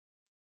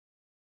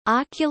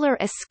Ocular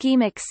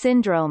ischemic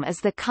syndrome is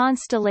the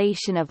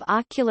constellation of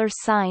ocular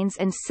signs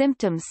and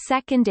symptoms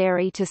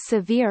secondary to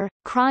severe,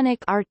 chronic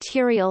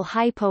arterial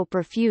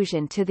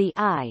hypoperfusion to the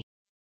eye.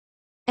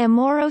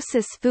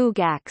 Amaurosis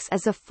fugax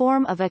is a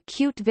form of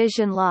acute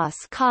vision loss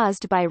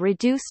caused by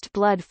reduced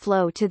blood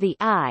flow to the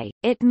eye.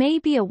 It may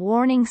be a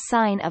warning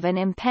sign of an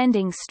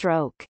impending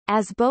stroke,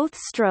 as both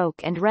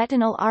stroke and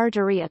retinal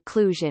artery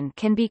occlusion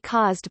can be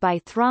caused by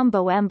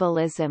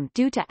thromboembolism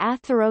due to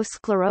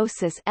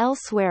atherosclerosis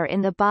elsewhere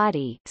in the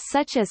body,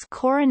 such as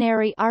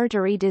coronary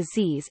artery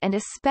disease and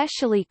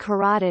especially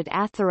carotid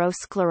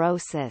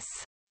atherosclerosis.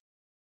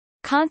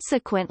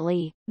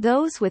 Consequently,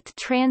 those with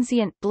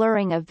transient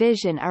blurring of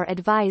vision are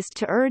advised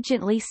to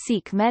urgently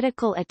seek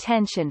medical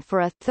attention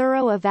for a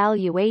thorough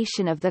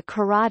evaluation of the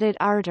carotid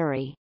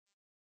artery.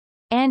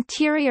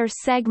 Anterior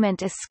segment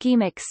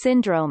ischemic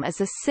syndrome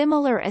is a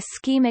similar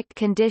ischemic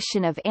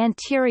condition of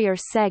anterior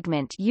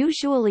segment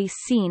usually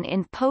seen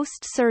in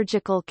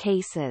post-surgical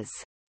cases.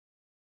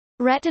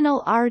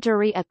 Retinal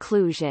artery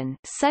occlusion,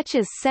 such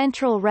as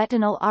central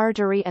retinal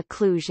artery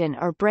occlusion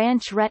or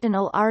branch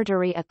retinal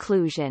artery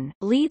occlusion,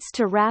 leads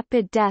to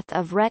rapid death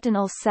of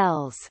retinal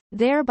cells,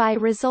 thereby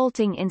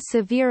resulting in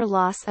severe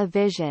loss of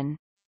vision.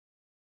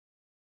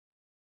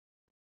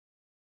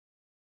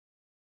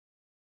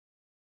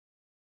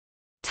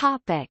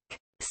 Topic: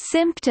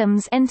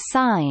 Symptoms and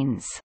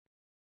signs.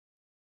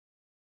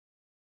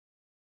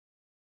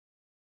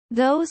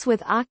 Those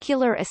with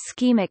ocular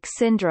ischemic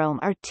syndrome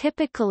are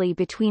typically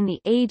between the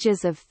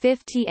ages of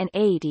 50 and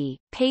 80.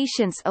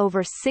 Patients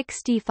over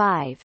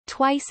 65,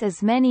 twice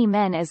as many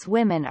men as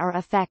women are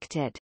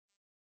affected.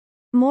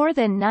 More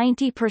than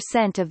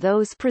 90% of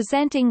those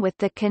presenting with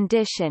the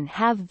condition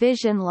have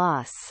vision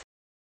loss.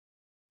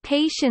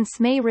 Patients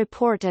may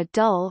report a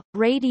dull,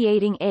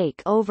 radiating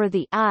ache over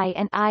the eye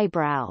and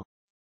eyebrow.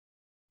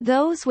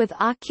 Those with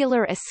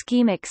ocular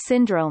ischemic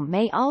syndrome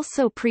may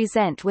also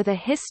present with a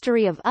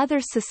history of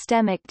other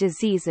systemic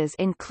diseases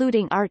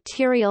including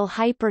arterial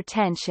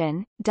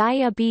hypertension,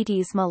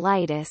 diabetes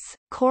mellitus,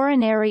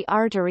 coronary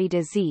artery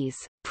disease,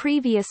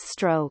 previous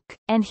stroke,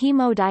 and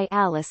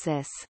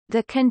hemodialysis.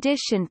 The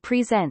condition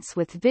presents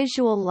with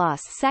visual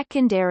loss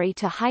secondary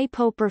to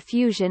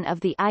hypoperfusion of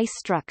the eye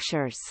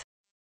structures.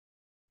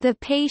 The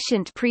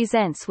patient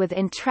presents with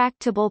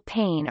intractable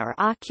pain or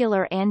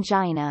ocular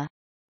angina.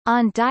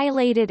 On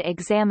dilated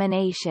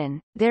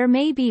examination, there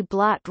may be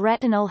blot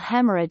retinal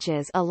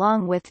hemorrhages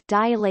along with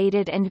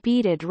dilated and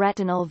beaded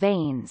retinal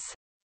veins.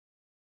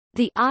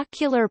 The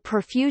ocular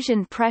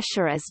perfusion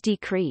pressure is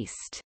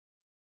decreased.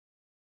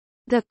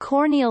 The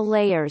corneal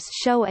layers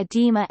show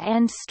edema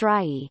and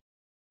striae.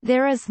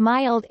 There is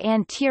mild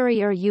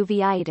anterior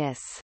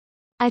uveitis.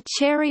 A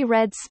cherry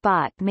red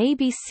spot may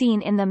be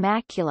seen in the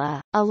macula,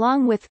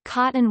 along with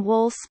cotton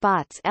wool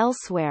spots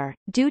elsewhere,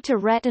 due to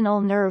retinal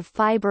nerve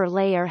fiber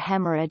layer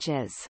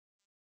hemorrhages.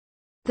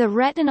 The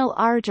retinal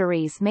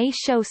arteries may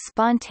show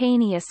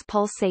spontaneous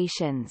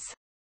pulsations.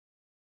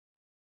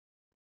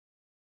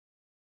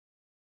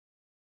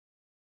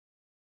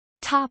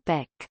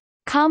 Topic: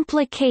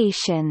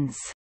 Complications.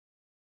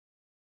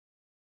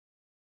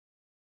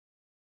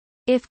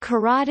 If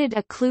carotid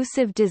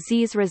occlusive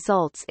disease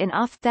results in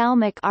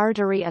ophthalmic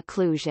artery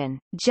occlusion,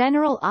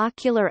 general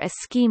ocular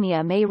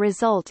ischemia may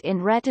result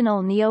in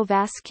retinal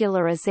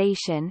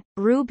neovascularization,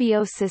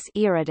 rubiosis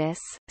iridis,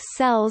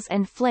 cells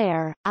and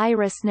flare,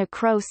 iris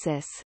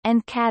necrosis,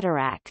 and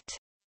cataract.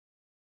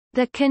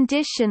 The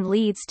condition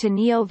leads to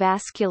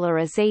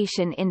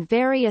neovascularization in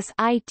various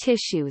eye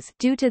tissues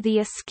due to the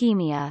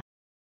ischemia.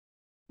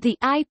 The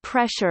eye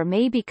pressure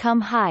may become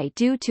high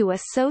due to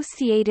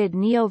associated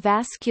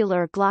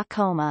neovascular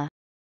glaucoma.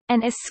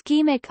 An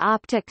ischemic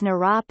optic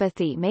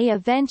neuropathy may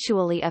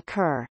eventually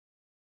occur.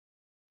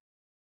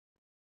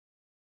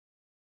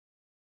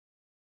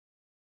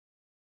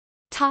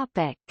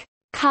 Topic: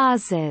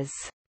 Causes.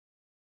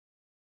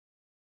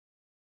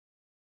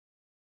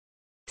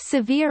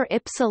 Severe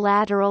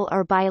ipsilateral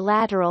or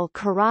bilateral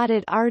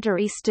carotid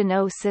artery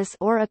stenosis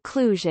or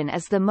occlusion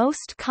is the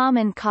most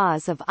common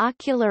cause of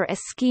ocular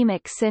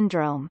ischemic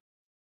syndrome.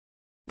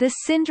 The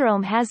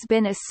syndrome has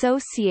been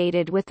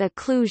associated with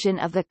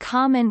occlusion of the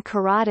common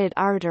carotid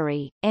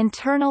artery,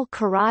 internal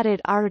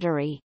carotid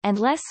artery, and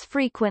less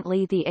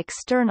frequently the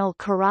external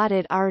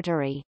carotid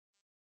artery.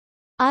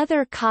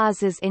 Other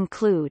causes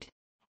include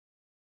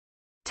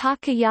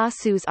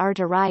Takayasu's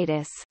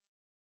arteritis,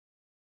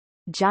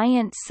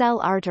 giant cell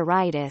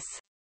arteritis,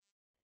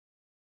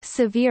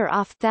 severe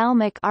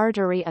ophthalmic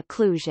artery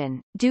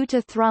occlusion, due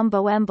to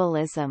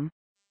thromboembolism,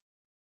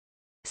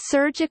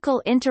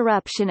 surgical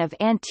interruption of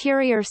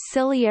anterior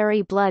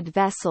ciliary blood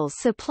vessels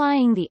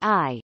supplying the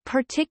eye,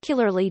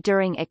 particularly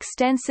during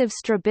extensive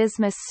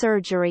strabismus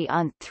surgery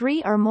on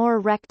 3 or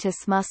more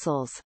rectus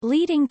muscles,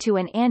 leading to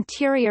an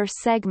anterior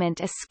segment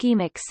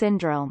ischemic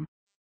syndrome.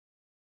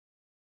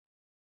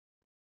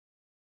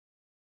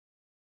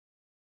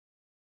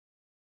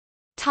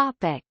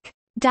 Topic: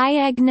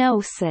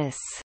 Diagnosis.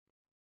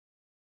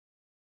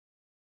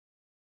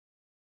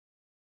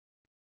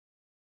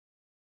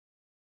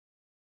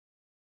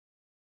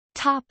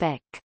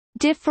 Topic: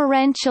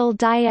 Differential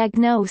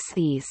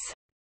diagnoses.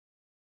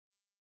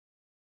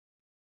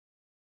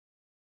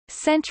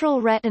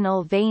 Central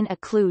retinal vein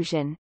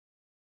occlusion.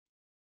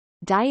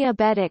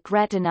 Diabetic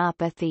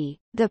retinopathy,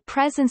 the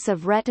presence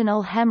of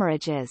retinal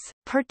hemorrhages,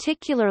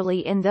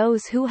 particularly in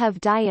those who have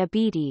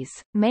diabetes,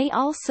 may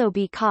also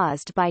be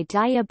caused by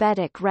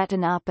diabetic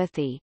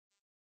retinopathy.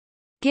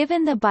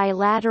 Given the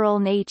bilateral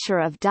nature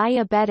of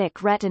diabetic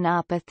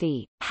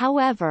retinopathy,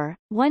 however,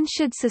 one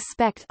should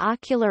suspect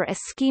ocular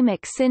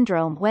ischemic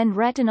syndrome when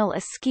retinal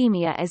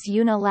ischemia is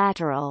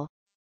unilateral.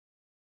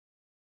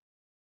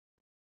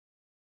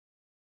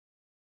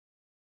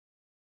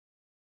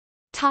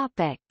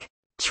 Topic: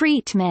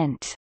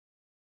 Treatment.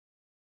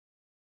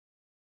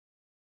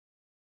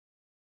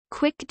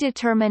 Quick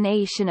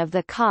determination of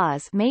the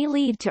cause may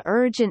lead to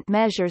urgent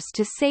measures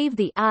to save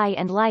the eye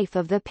and life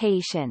of the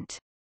patient.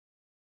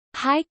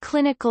 High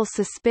clinical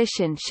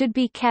suspicion should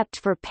be kept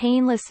for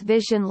painless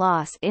vision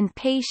loss in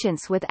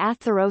patients with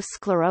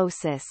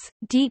atherosclerosis,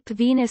 deep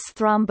venous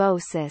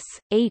thrombosis,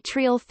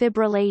 atrial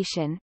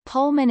fibrillation,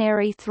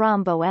 pulmonary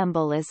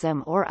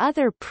thromboembolism or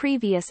other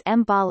previous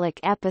embolic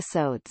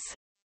episodes.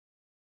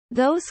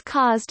 Those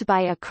caused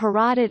by a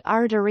carotid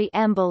artery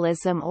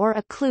embolism or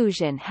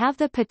occlusion have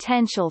the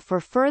potential for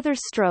further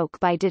stroke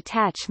by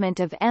detachment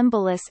of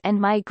embolus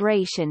and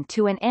migration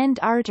to an end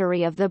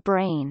artery of the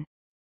brain.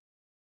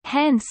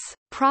 Hence,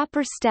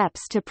 proper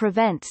steps to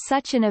prevent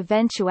such an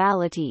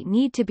eventuality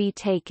need to be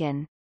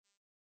taken.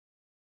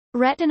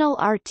 Retinal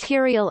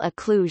arterial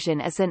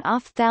occlusion is an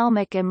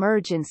ophthalmic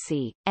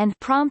emergency, and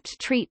prompt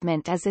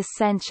treatment is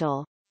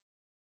essential.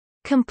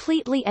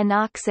 Completely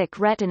anoxic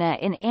retina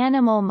in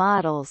animal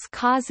models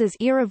causes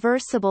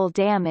irreversible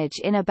damage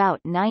in about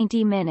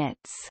 90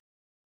 minutes.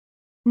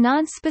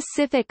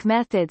 Nonspecific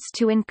methods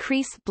to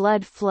increase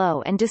blood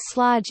flow and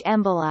dislodge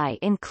emboli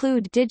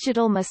include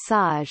digital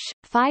massage,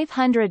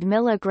 500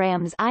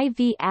 mg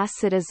IV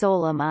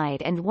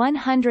acetazolamide and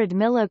 100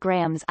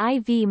 mg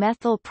IV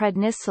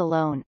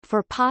methylprednisolone,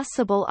 for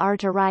possible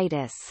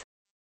arteritis.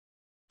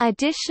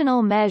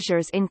 Additional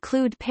measures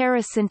include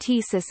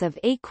paracentesis of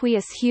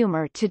aqueous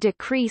humor to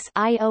decrease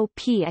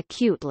IOP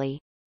acutely.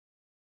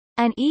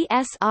 An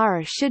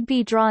ESR should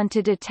be drawn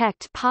to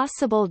detect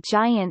possible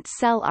giant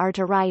cell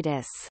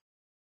arteritis.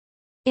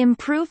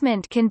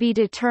 Improvement can be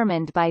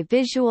determined by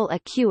visual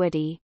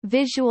acuity,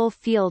 visual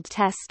field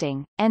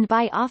testing, and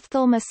by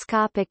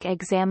ophthalmoscopic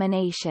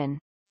examination.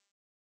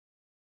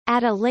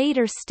 At a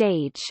later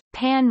stage,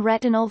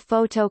 pan-retinal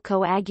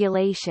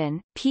photocoagulation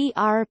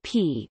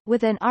 (PRP)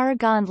 with an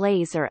argon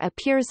laser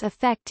appears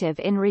effective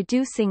in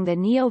reducing the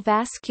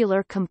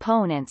neovascular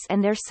components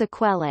and their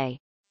sequelae.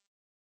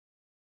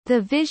 The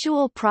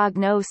visual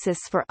prognosis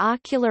for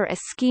ocular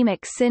ischemic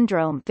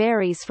syndrome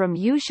varies from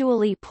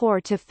usually poor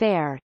to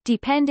fair,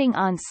 depending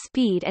on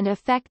speed and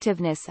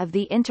effectiveness of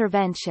the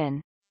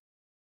intervention.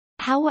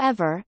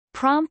 However,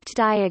 prompt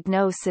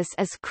diagnosis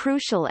is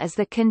crucial as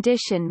the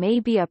condition may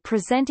be a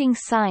presenting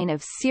sign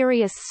of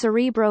serious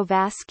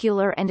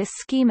cerebrovascular and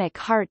ischemic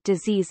heart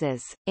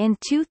diseases. In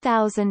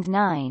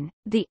 2009,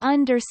 the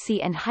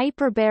Undersea and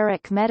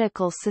Hyperbaric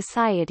Medical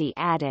Society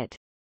added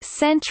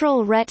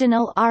central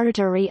retinal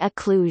artery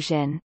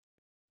occlusion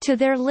to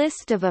their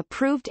list of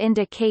approved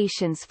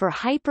indications for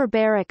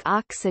hyperbaric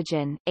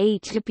oxygen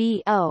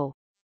 (HBO).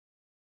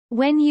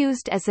 When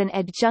used as an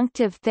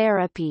adjunctive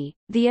therapy,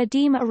 the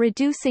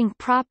edema-reducing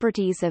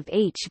properties of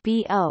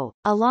HBO,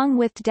 along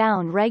with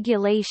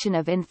down-regulation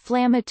of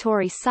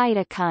inflammatory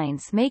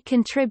cytokines, may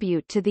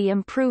contribute to the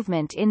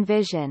improvement in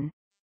vision.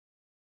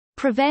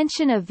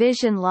 Prevention of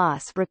vision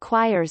loss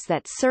requires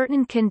that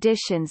certain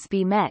conditions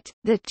be met,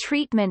 the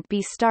treatment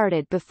be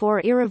started before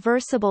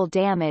irreversible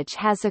damage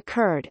has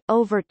occurred,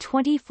 over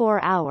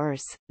 24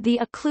 hours, the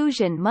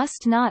occlusion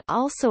must not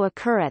also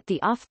occur at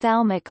the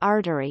ophthalmic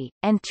artery,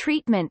 and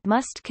treatment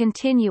must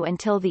continue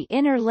until the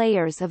inner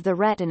layers of the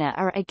retina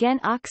are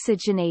again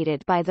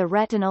oxygenated by the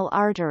retinal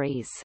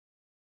arteries.